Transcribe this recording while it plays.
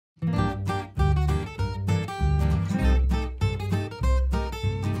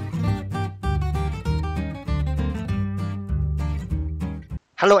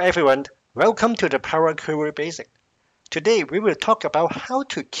Hello everyone, welcome to the Power Query Basic. Today we will talk about how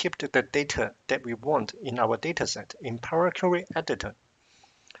to keep the data that we want in our dataset in Power Query Editor.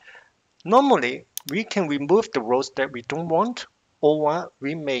 Normally, we can remove the rows that we don't want, or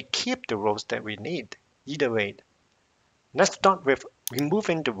we may keep the rows that we need. Either way. Let's start with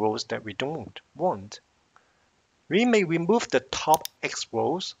removing the rows that we don't want. We may remove the top X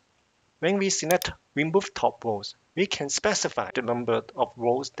rows. When we select Remove Top Rows, we can specify the number of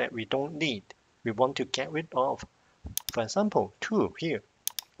rows that we don't need, we want to get rid of. For example, 2 here.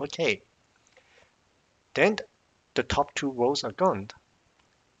 Okay. Then the top 2 rows are gone.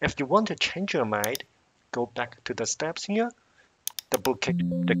 If you want to change your mind, go back to the steps here, double-click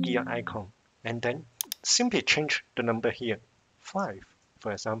the gear icon, and then simply change the number here, 5,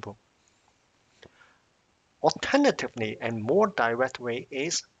 for example. Alternatively, and more direct way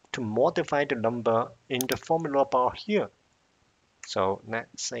is to modify the number in the formula bar here. So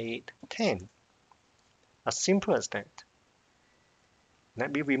let's say 10. As simple as that.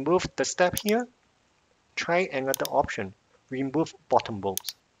 Let me remove the step here. Try another option, remove bottom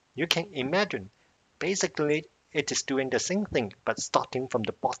rows. You can imagine, basically it is doing the same thing but starting from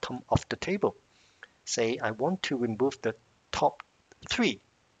the bottom of the table. Say I want to remove the top 3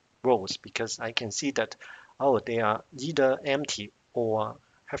 rows because I can see that, they are either empty or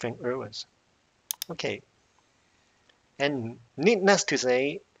having errors. Okay. And needless to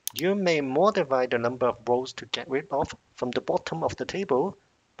say, you may modify the number of rows to get rid of from the bottom of the table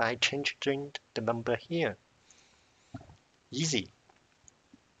by changing the number here. Easy.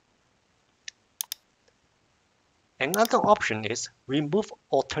 Another option is remove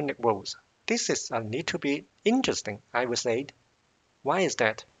alternate rows. This is a little bit interesting, I would say. Why is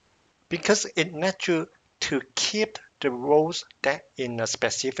that? Because it lets you to keep the rows that in a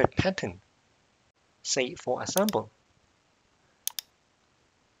specific pattern. Say, for example,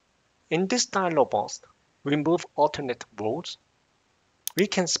 in this dialog box, remove alternate rows, we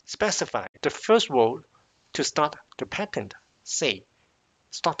can specify the first row to start the pattern, say,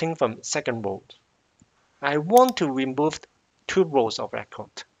 starting from second row. I want to remove 2 rows of record,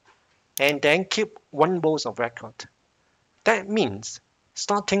 and then keep 1 row of record. That means,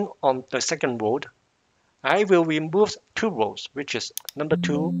 starting on the second row, I will remove 2 rows, which is number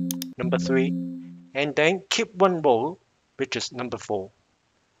 2, number 3, and then keep 1 row, which is number 4.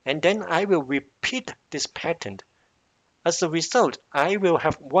 And then I will repeat this pattern. As a result, I will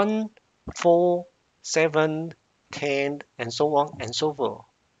have 1, 4, 7, 10, and so on and so forth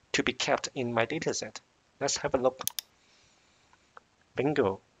to be kept in my dataset. Let's have a look.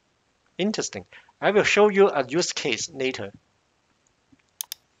 Bingo. Interesting. I will show you a use case later.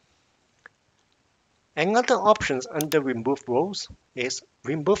 Another option under Remove Rows is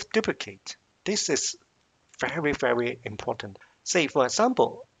Remove Duplicate. This is very, very important. Say, for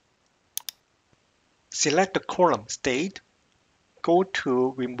example, select the column State, go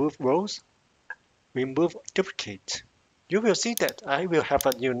to Remove Rows, Remove Duplicate. You will see that I will have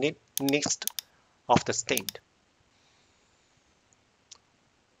a unique list of the state.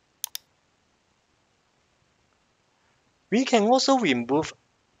 We can also remove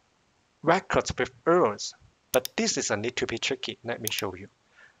records with errors, but this is a little bit tricky. Let me show you.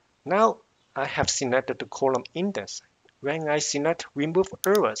 Now I have selected the column index. When I select remove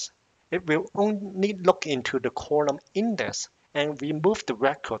errors, it will only look into the column index and remove the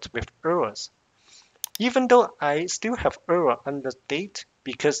records with errors. Even though I still have error under date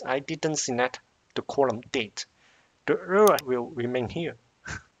because I didn't select the column date, the error will remain here.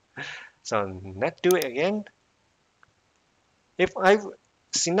 So let's do it again. If I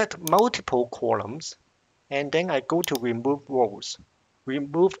select multiple columns and then I go to remove rows,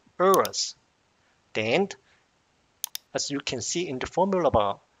 remove errors, then as you can see in the formula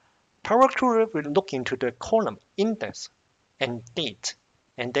bar, Power Query will look into the column index and date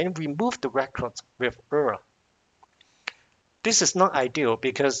and then remove the records with error. This is not ideal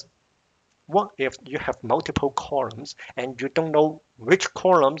because what if you have multiple columns and you don't know which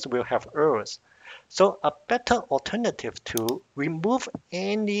columns will have errors? So a better alternative to remove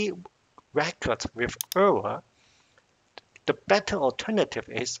any records with error, the better alternative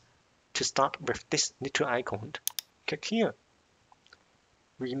is to start with this little icon. Click here.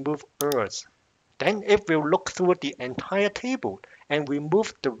 Remove errors. Then it will look through the entire table and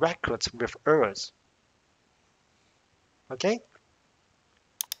remove the records with errors. Okay?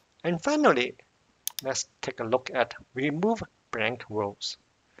 And finally, let's take a look at remove blank rows.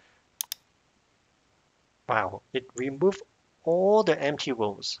 Wow, it removed all the empty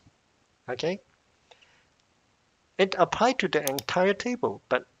rows. Okay? It applies to the entire table,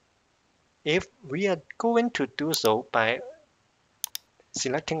 but if we are going to do so by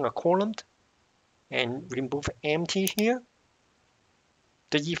selecting a column and remove empty here,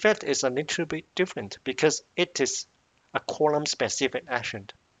 the effect is a little bit different because it is a column specific action.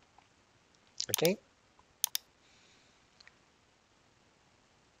 Okay.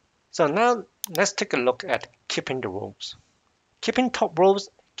 So now let's take a look at keeping the rows. Keeping top rows,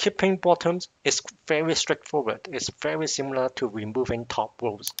 keeping bottoms is very straightforward. It's very similar to removing top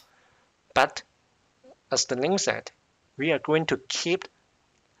rows. But as the link said, we are going to keep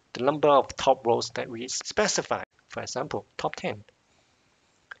the number of top rows that we specify. For example, top 10.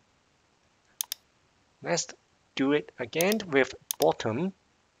 Let's do it again with bottom.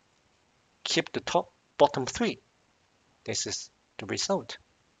 Keep the top bottom 3. This is the result.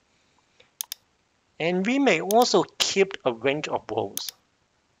 And we may also keep a range of rows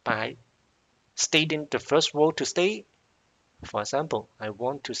by stating the first row to stay. For example, I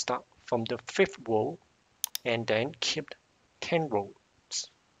want to start from the 5th row and then keep 10 rows.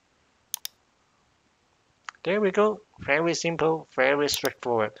 There we go. Very simple, very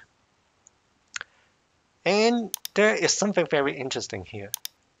straightforward. And there is something very interesting here.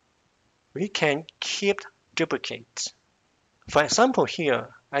 We can keep duplicates. For example, here,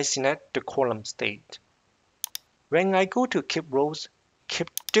 I select the column state. When I go to keep rows, keep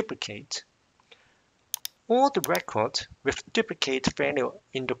duplicate, all the records with duplicate value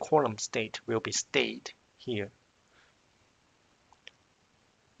in the column state will be stayed here.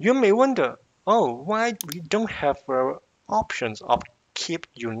 You may wonder, oh, why we don't have options of keep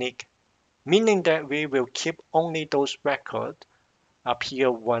unique, meaning that we will keep only those records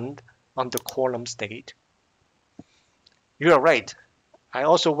appear one on the column state. You are right. I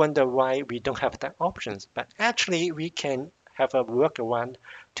also wonder why we don't have that options, but actually we can have a workaround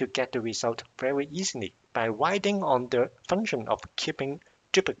to get the result very easily by writing on the function of keeping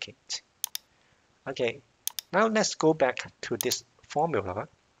duplicate. Okay, now let's go back to this formula.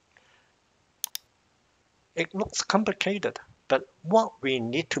 It looks complicated, but what we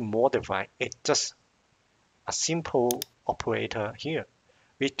need to modify is just a simple operator here.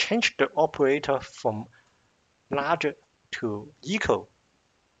 We change the operator from larger to equal.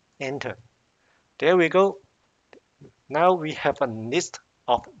 Enter. There we go. Now we have a list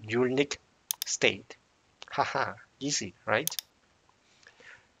of unique state. Haha, easy, right?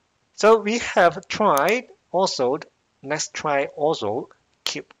 So we have tried also, let's try also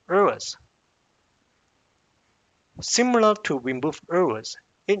keep errors. Similar to remove errors,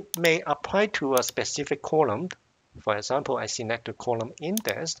 it may apply to a specific column. For example, I select the column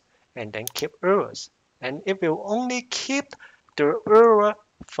index and then keep errors. And it will only keep the error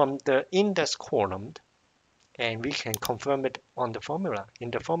from the index column, and we can confirm it on the formula. In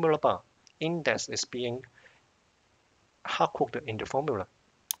the formula bar, index is being hard-coded in the formula.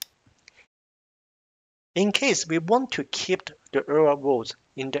 In case we want to keep the error rows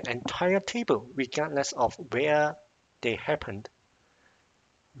in the entire table, regardless of where they happened,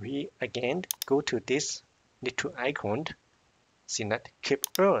 we again go to this little icon, select keep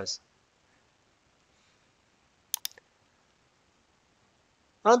errors.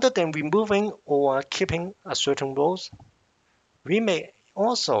 Other than removing or keeping a certain rows, we may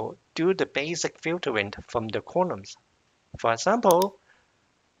also do the basic filtering from the columns. For example,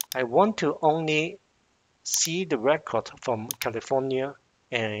 I want to only see the record from California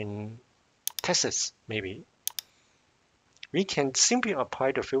and Texas, maybe. We can simply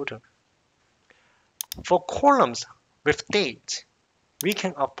apply the filter. For columns with date, we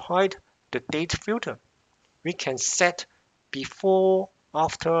can apply the date filter. We can set before,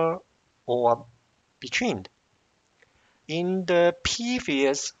 after, or between. In the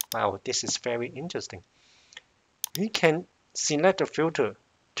previous, wow, this is very interesting. We can select the filter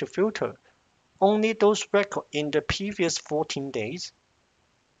to filter only those records in the previous 14 days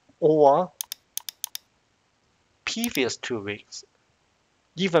or previous 2 weeks,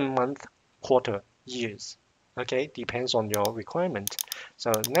 even month, quarter, years. Okay, depends on your requirement.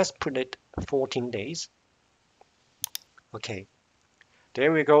 So let's put it 14 days. Okay,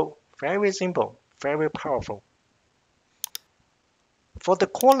 there we go. Very simple, very powerful. For the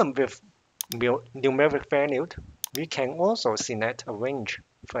column with numeric value, we can also select a range.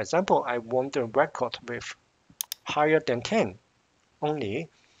 For example, I want a record with higher than 10 only,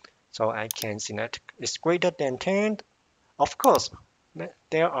 so I can select is greater than 10. Of course,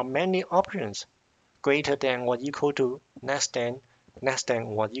 there are many options. Greater than or equal to, less than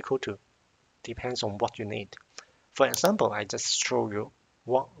or equal to. Depends on what you need. For example, I just show you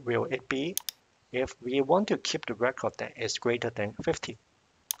what will it be if we want to keep the record that is greater than 50.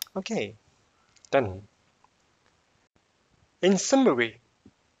 Okay, done. In summary,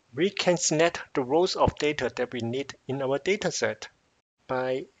 we can select the rows of data that we need in our dataset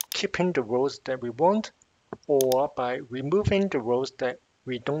by keeping the rows that we want, or by removing the rows that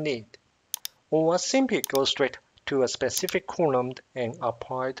we don't need, or simply go straight to a specific column and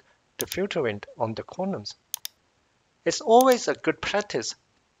apply the filtering on the columns. It's always a good practice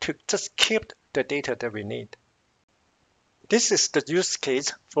to just keep the data that we need. This is the use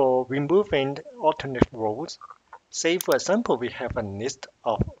case for removing alternate rows. Say, for example, we have a list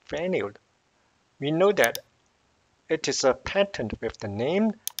of values. We know that it is a pattern with the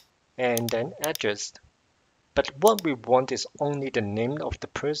name and then address. But what we want is only the name of the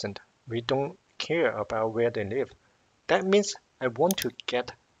person. We don't care about where they live. That means I want to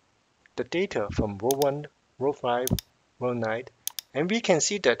get the data from row 1, row 5, row 9, and we can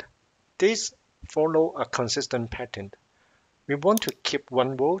see that these follow a consistent pattern. We want to keep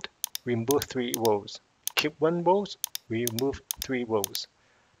one row, remove 3 rows. Keep one row, remove 3 rows.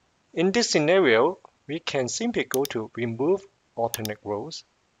 In this scenario, we can simply go to remove alternate rows.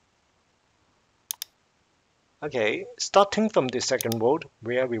 Okay, starting from the second row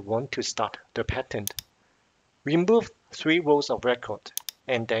where we want to start the pattern. Remove 3 rows of record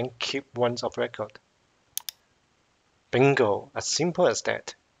and then keep one of record. Bingo, as simple as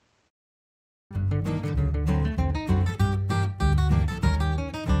that.